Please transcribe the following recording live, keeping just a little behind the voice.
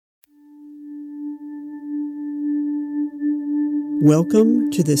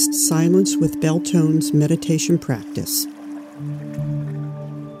Welcome to this Silence with Bell Tones meditation practice.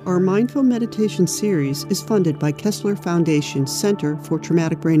 Our Mindful Meditation series is funded by Kessler Foundation Center for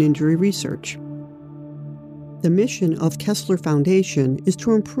Traumatic Brain Injury Research. The mission of Kessler Foundation is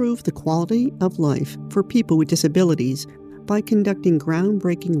to improve the quality of life for people with disabilities by conducting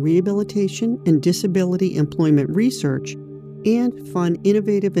groundbreaking rehabilitation and disability employment research and fund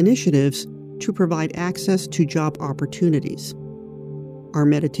innovative initiatives to provide access to job opportunities. Our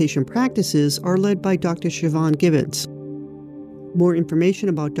meditation practices are led by Dr. Siobhan Gibbons. More information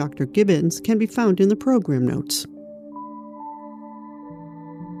about Dr. Gibbons can be found in the program notes.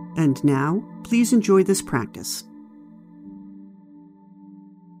 And now, please enjoy this practice.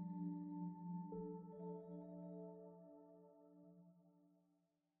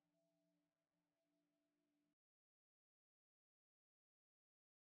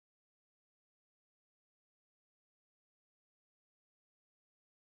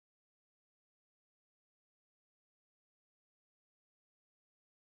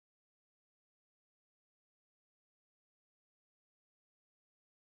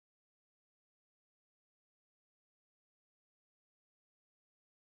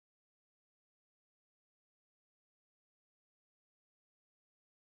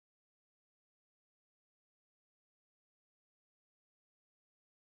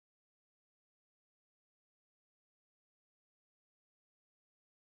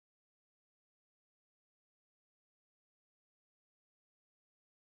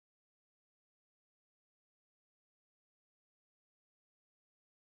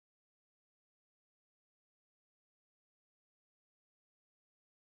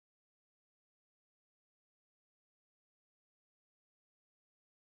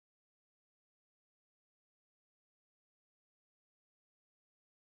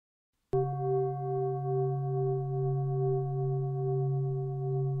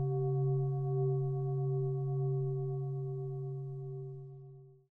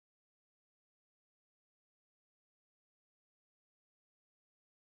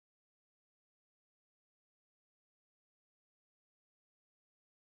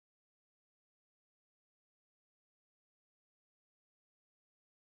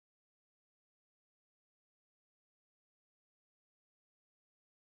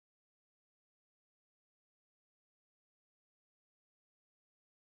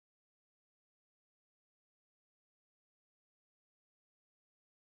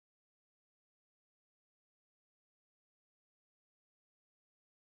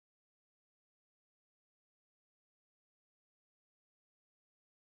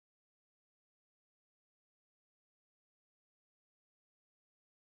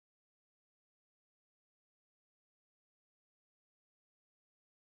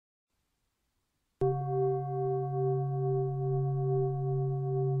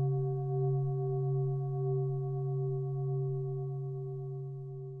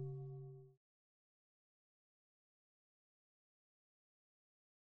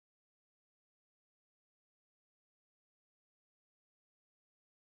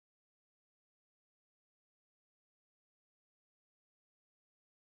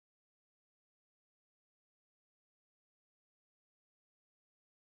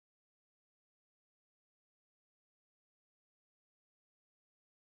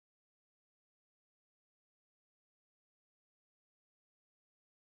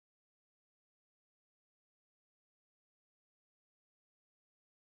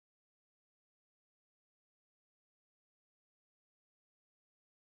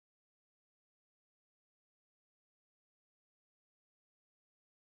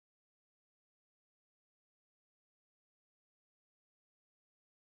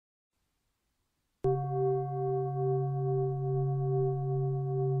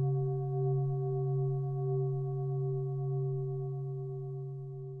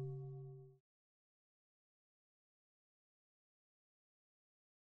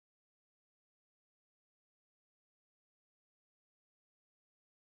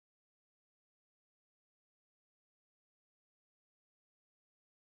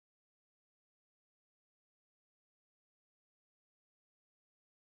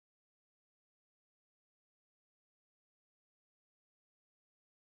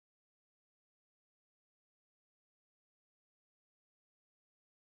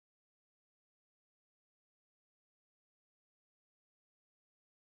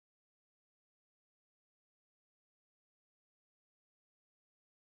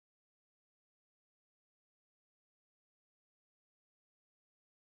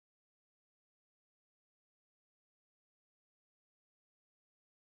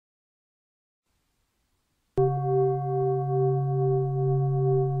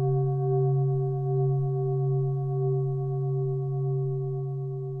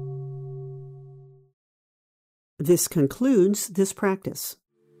 This concludes this practice.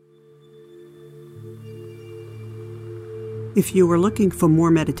 If you are looking for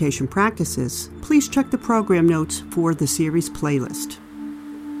more meditation practices, please check the program notes for the series playlist.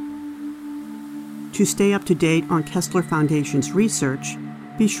 To stay up to date on Kessler Foundation's research,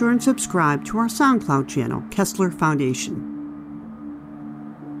 be sure and subscribe to our SoundCloud channel, Kessler Foundation.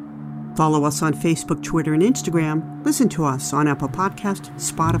 Follow us on Facebook, Twitter, and Instagram. Listen to us on Apple Podcasts,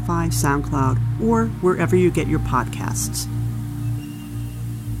 Spotify, SoundCloud, or wherever you get your podcasts.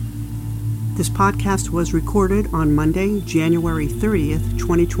 This podcast was recorded on Monday, January 30th,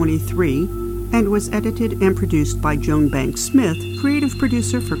 2023, and was edited and produced by Joan Banks Smith, creative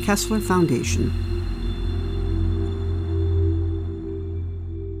producer for Kessler Foundation.